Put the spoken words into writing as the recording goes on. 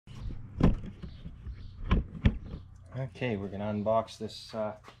Okay, we're gonna unbox this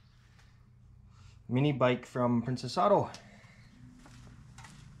mini bike from Princess Auto.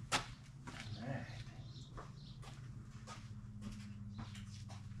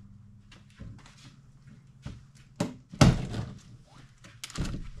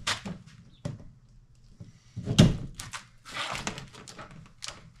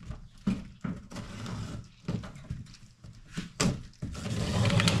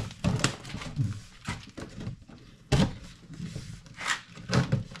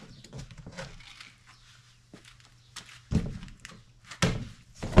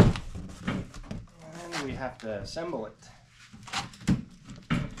 And we have to assemble it.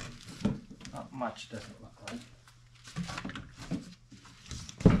 Not much, doesn't look like.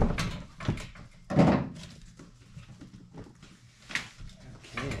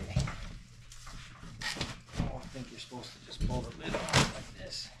 Okay. Oh, I think you're supposed to just pull the lid off like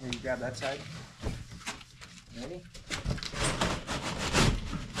this. Here, you grab that side. Ready?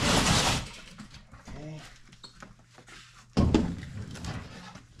 Okay.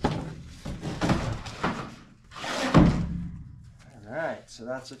 Alright, so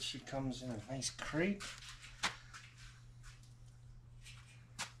that's what she comes in, a nice crate.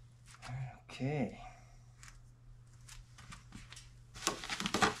 Okay.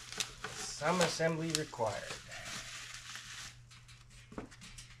 Some assembly required.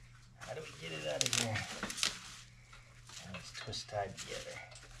 How do we get it out of here? And it's twist tied together.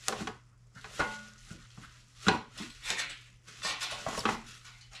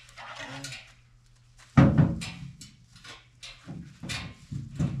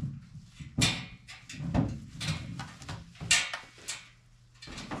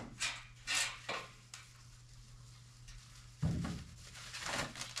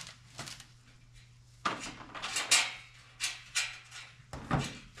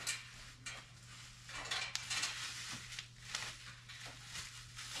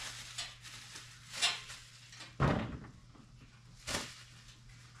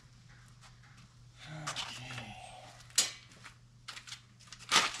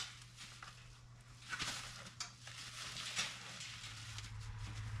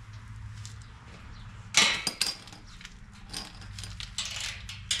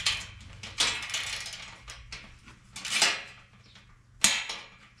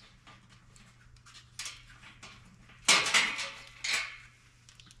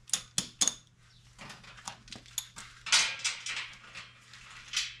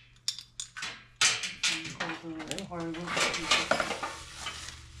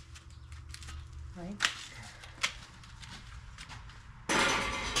 Right?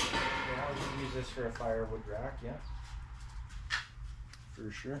 Yeah, we could use this for a firewood rack, yeah.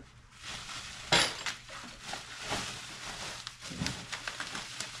 For sure.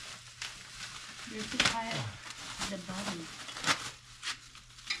 You should tie it at the bottom.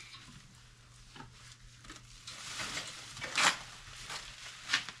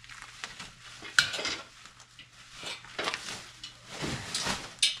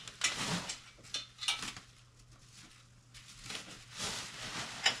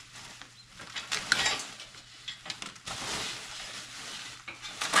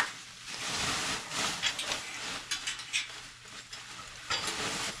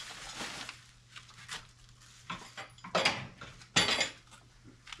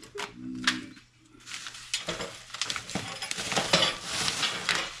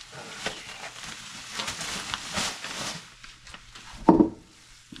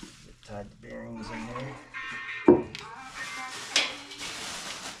 Tied the bearings in there.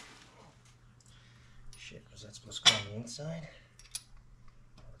 Shit, was that supposed to go on the inside?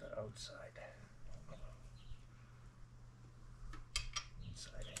 Or the outside?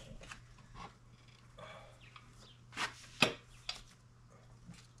 Inside, I think.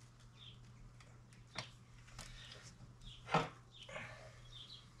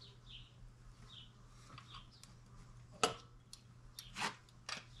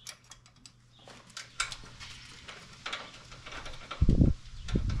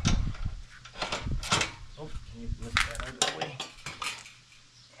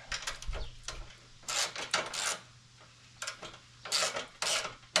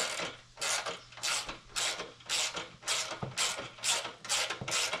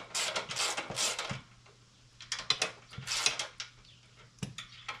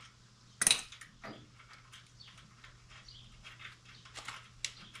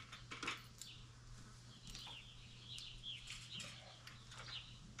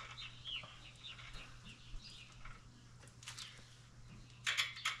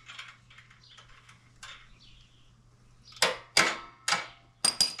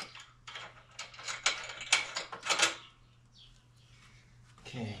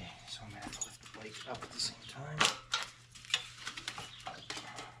 Okay, so I'm gonna have to lift the bike up at the same time.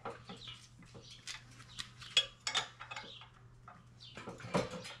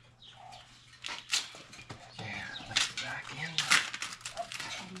 Okay, lift it back in.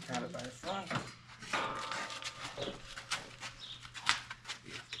 Grab it by the front.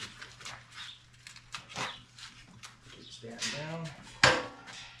 Stand down. And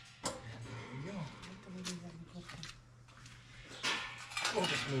there we go. We'll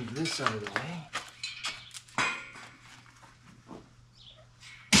just move this out of the way.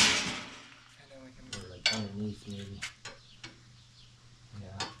 And then we can move it like underneath maybe.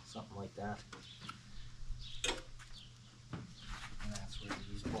 Yeah, something like that. And that's where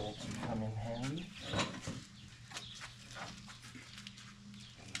these bolts will come in handy.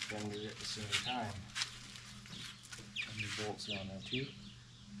 And the fender at the same time. And the bolts down there too.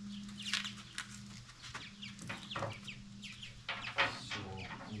 So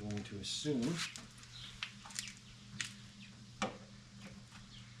I'm going to assume. Just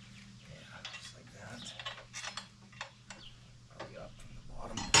like that. Probably up from the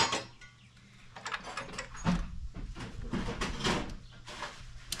bottom.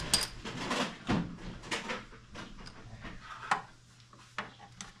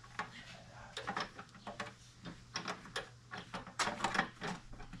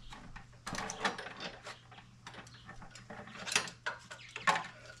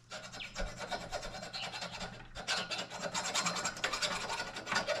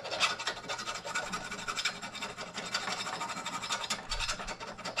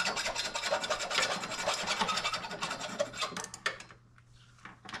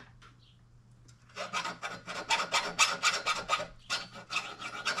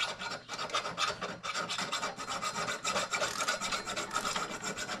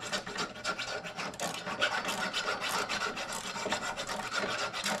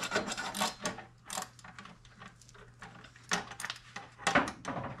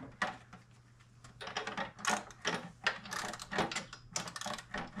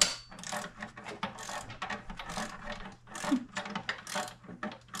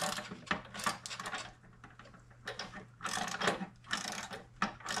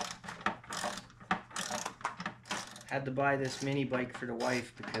 Had to buy this mini bike for the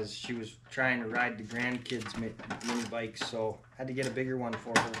wife because she was trying to ride the grandkids mini bikes, so had to get a bigger one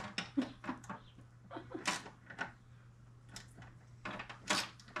for her.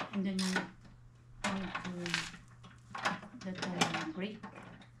 And then you need to that brake.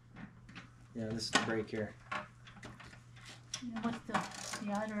 Yeah, this is the brake here. What's the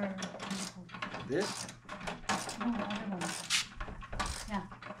other vehicle? This? No, the other one. Yeah.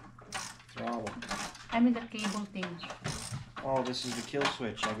 Throttle. I mean the cable thing. Oh, this is the kill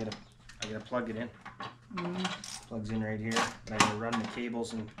switch. I gotta plug it in. Mm. Plugs in right here. And I gotta run the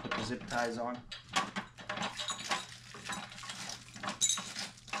cables and put the zip ties on.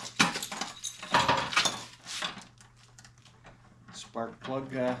 Spark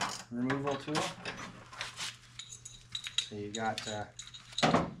plug removal tool. So you got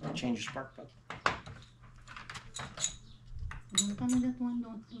change your spark plug. Don't tell me that one,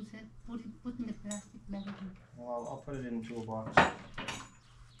 don't lose it. Put in the plastic bag again. Well, I'll put it in the toolbox.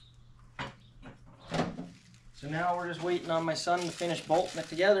 So now we're just waiting on my son to finish bolting it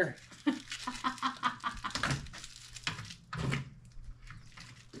together.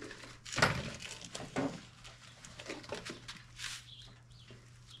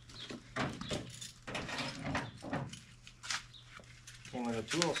 Came with a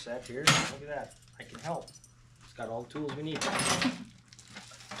tool set here. Look at that. I can help. It's got all the tools we need.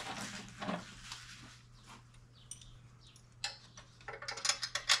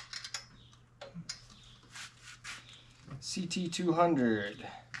 CT200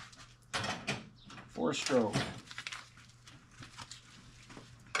 4-stroke.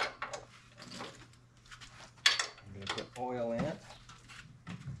 I'm going to put oil in it.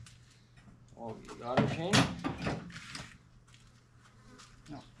 Oh, the auto change?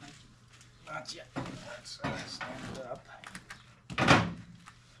 No, not yet. Let's stand it up.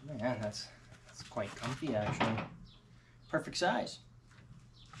 Man, that's quite comfy actually. Perfect size.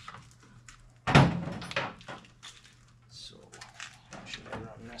 So, how should I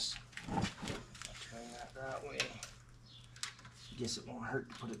run this? I'll turn that way. I guess it won't hurt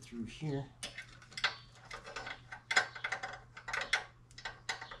to put it through here.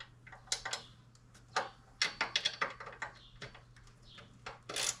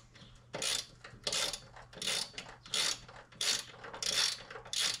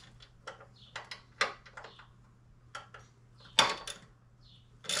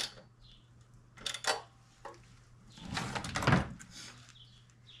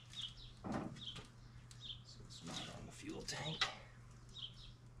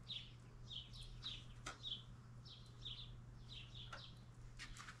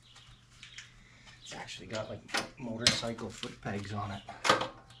 actually got like motorcycle foot pegs on it.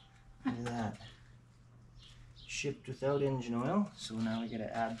 Look at that. Shipped without engine oil, so now we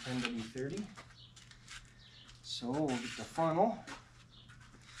gotta add 10W30. So we'll get the funnel.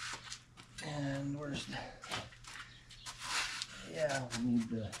 And where's the... Yeah, we need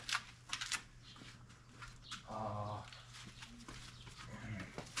the... Oh,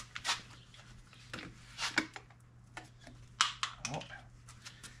 it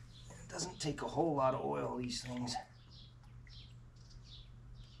doesn't take a whole lot of oil, these things.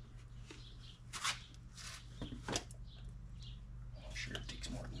 I'm sure it takes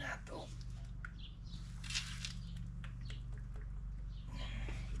more than that, though.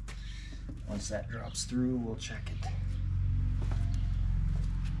 Once that drops through, we'll check it.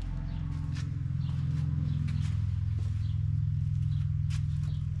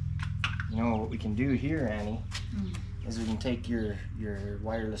 You know what we can do here, Annie, is we can take your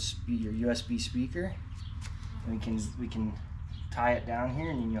wireless your USB speaker, and we can tie it down here,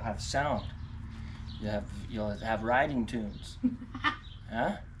 and then you'll have sound. You'll have riding tunes.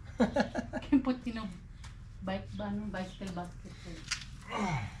 Huh? Can put in a bicycle basket.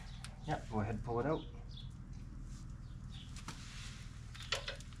 Yeah, go ahead, pull it out.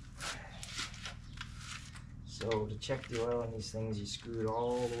 So to check the oil on these things, you screw it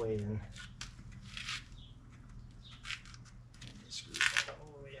all the way in. Screw it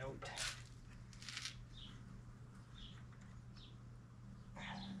all the way out.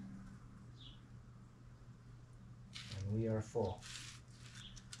 And we are full.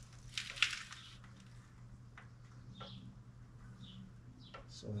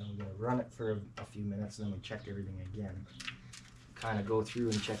 So then we're going to run it for a few minutes, and then we check everything again. Kind of go through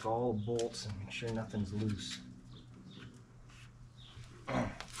and check all the bolts and make sure nothing's loose.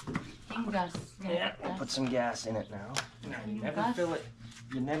 Gas. Yeah, we'll put some gas in it now. You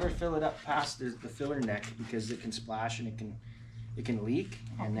never fill it up past the filler neck, because it can splash and it can leak,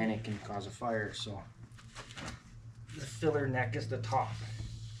 and then it can cause a fire. So the filler neck is the top.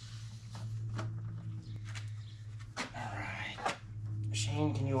 All right,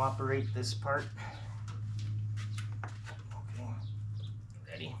 Shane, can you operate this part? Okay,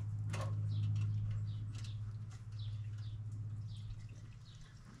 ready?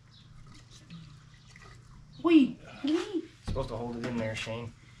 Wait. Supposed to hold it in there,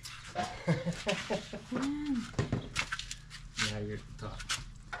 Shane. Yeah, you're at the top.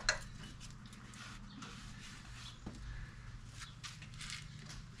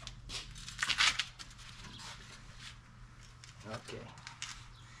 Okay.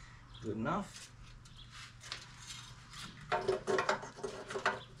 Good enough.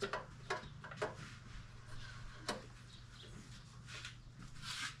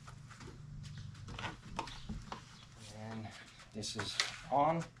 This is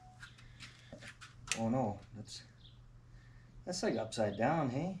on. Oh no, that's like upside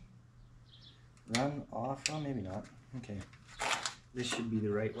down, hey? Run, off, well maybe not. Okay, this should be the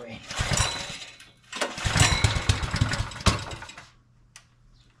right way.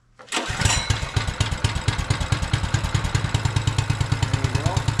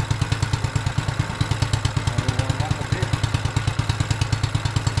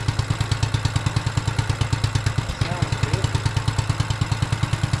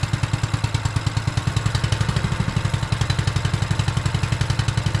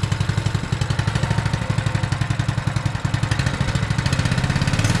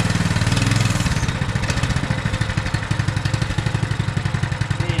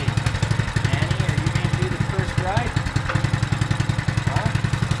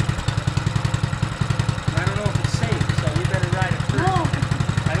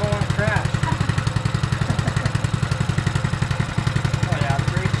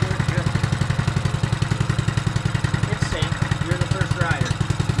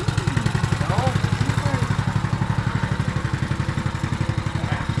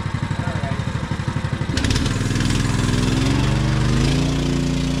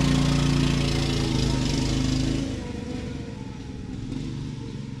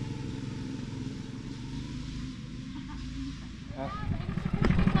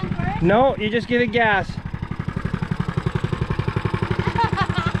 No, you just give it gas. I'm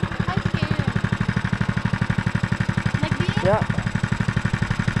scared. Like this? Yeah.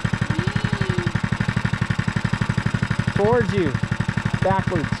 Towards you.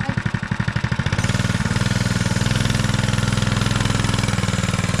 Backwards.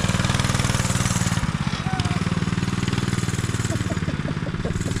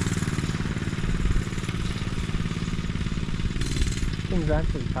 Thing's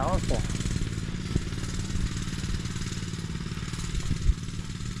actually powerful.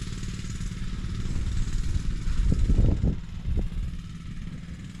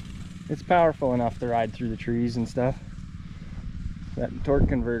 It's powerful enough to ride through the trees and stuff. That torque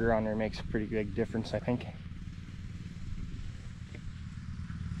converter on there makes a pretty big difference, I think.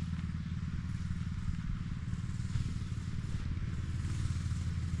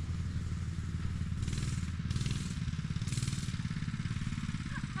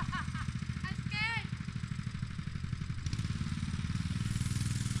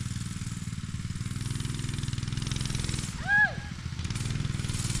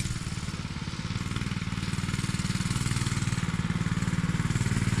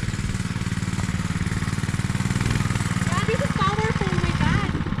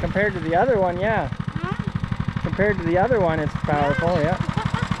 Compared to the other one, yeah. Huh? Compared to the other one, it's powerful, yeah.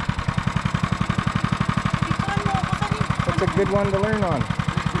 That's a good one to learn on.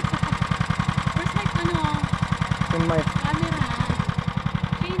 Where's my It's in my camera?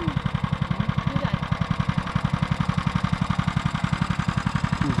 Chin. Do that.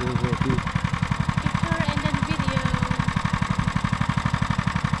 Picture and then video.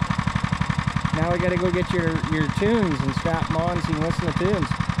 Now we gotta go get your tunes and strap them on so you can listen to tunes.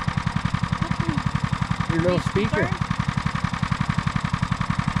 Your little speaker. Scary.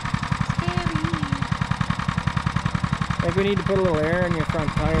 I think we need to put a little air in your front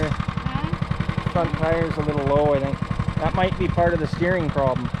tire. Huh? Front tire's a little low, I think. That might be part of the steering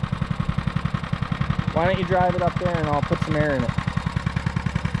problem. Why don't you drive it up there and I'll put some air in it.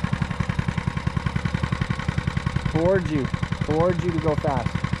 Towards you. Towards you to go fast.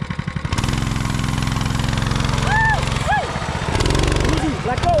 Easy.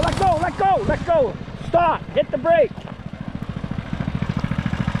 Let go, let go, let go, let go. Stop. Hit the brake.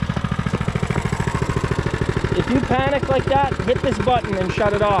 If you panic like that, hit this button and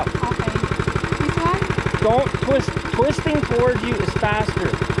shut it off. Okay. This one? Don't twist. Twisting towards you is faster.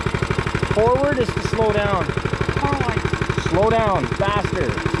 Forward is to slow down. Forward. Slow down.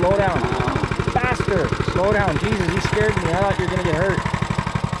 Faster. Slow down. Faster. Slow down. Jesus, you scared me. I thought you were going to get hurt.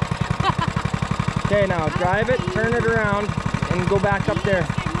 Okay, now drive it, turn it around, and go back up there.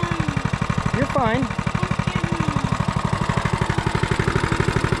 You're fine.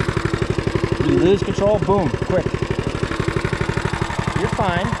 You lose control, boom, quick. You're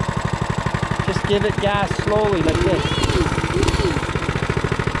fine. Just give it gas slowly like this.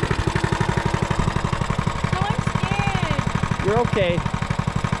 No, I'm scared. You're okay.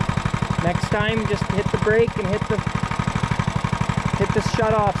 Next time, just hit the brake and hit the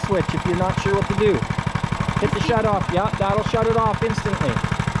shut off switch if you're not sure what to do. Hit the shut off. Yeah, that'll shut it off instantly.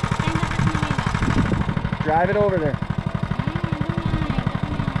 Drive it over there.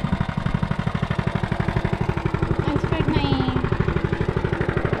 I'm scared na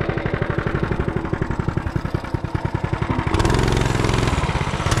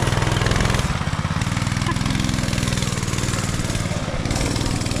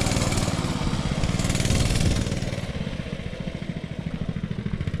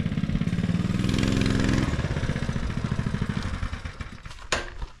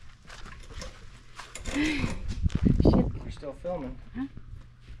You're still filming. Huh?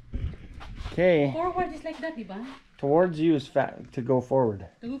 Okay. Forward is like that, diba? Towards you is to go forward.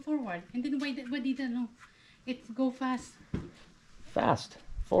 To go forward. And then why did no? It's go fast. Fast.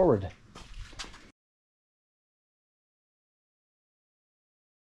 Forward.